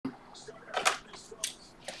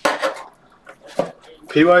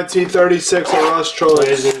PYT 36 or Rush Trolls.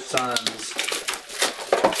 Blazers Suns.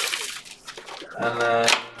 And then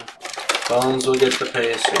Bones will get the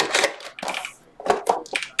Pacers.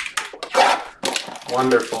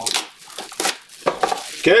 Wonderful.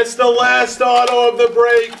 Gets the last auto of the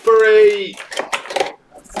break for 8.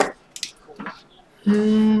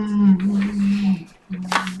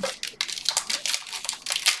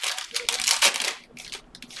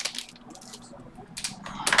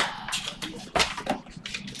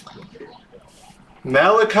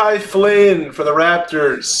 Malachi Flynn for the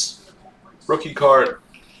Raptors. Rookie card.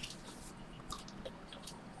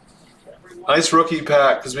 Nice rookie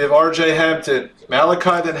pack because we have RJ Hampton.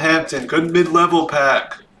 Malachi then Hampton. Good mid-level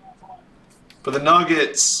pack for the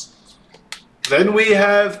Nuggets. Then we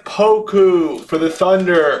have Poku for the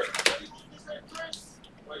Thunder.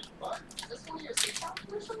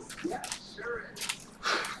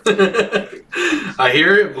 I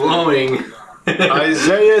hear it blowing.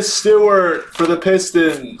 Isaiah Stewart for the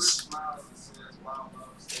Pistons.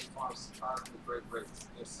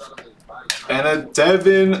 And a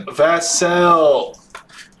Devin Vassell.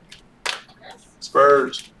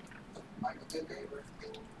 Spurs.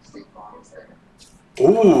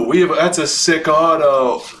 Ooh, that's a sick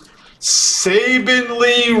auto. Saban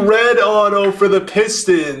Lee red auto for the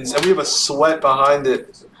Pistons. And we have a sweat behind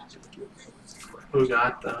it. Who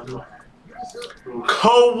got them?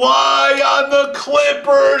 Kawhi on the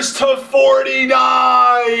Clippers to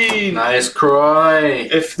 49. Nice Croy.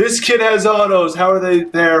 If this kid has autos, how are they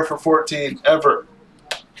there for 14 ever?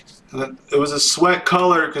 It was a sweat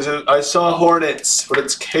color because I saw Hornets, but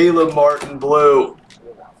it's Caleb Martin blue.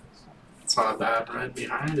 It's not a bad red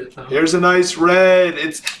behind it, though. Here's a nice red.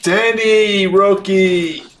 It's Denny,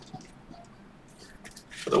 rookie.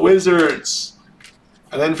 For the Wizards.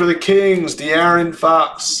 And then for the Kings, De'Aaron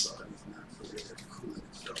Fox.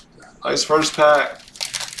 Nice first pack.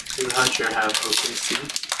 Who Hunter have OKC?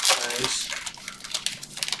 Nice.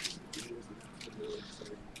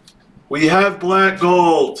 We have black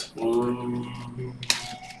gold. Ooh.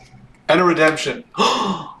 And a redemption.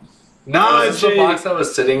 Nah, is this the box that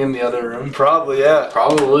was sitting in the other room? Probably, yeah.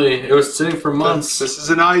 Probably. It was sitting for months. This is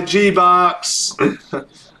an IG box.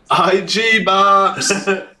 IG box.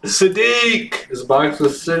 Sadiq. This box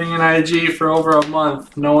was sitting in IG for over a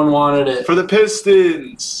month. No one wanted it. For the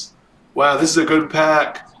Pistons. Wow, this is a good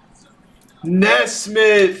pack.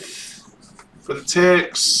 Nesmith for the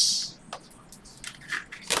Ticks.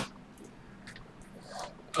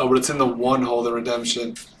 Oh, but it's in the one hole, the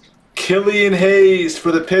redemption. Killian Hayes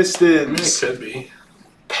for the Pistons. It could be.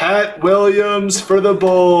 Pat Williams for the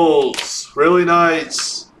Bulls. Really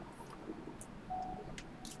nice.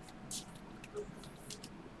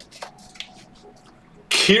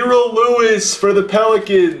 Kira Lewis for the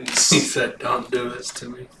Pelicans. He said, "Don't do this to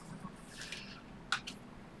me."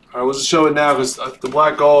 All right, we'll just show it now because the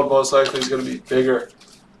black gold most likely is going to be bigger.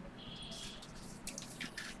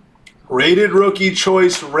 Rated rookie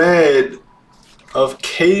choice red of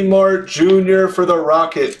Kmart Jr. for the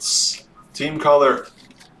Rockets. Team color.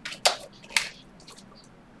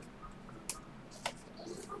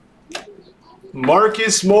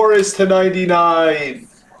 Marcus Morris to 99.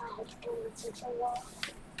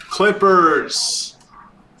 Clippers.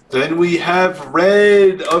 Then we have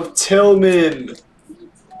red of Tillman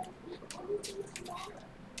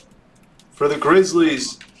for the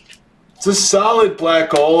Grizzlies. It's a solid black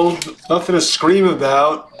gold. Nothing to scream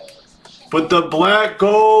about. But the black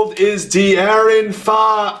gold is De'Aaron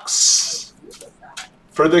Fox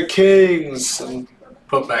for the Kings.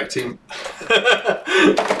 Put back team.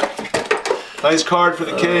 Nice card for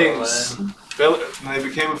the Kings. They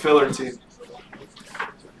became a filler team.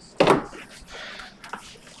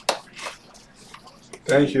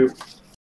 Thank you.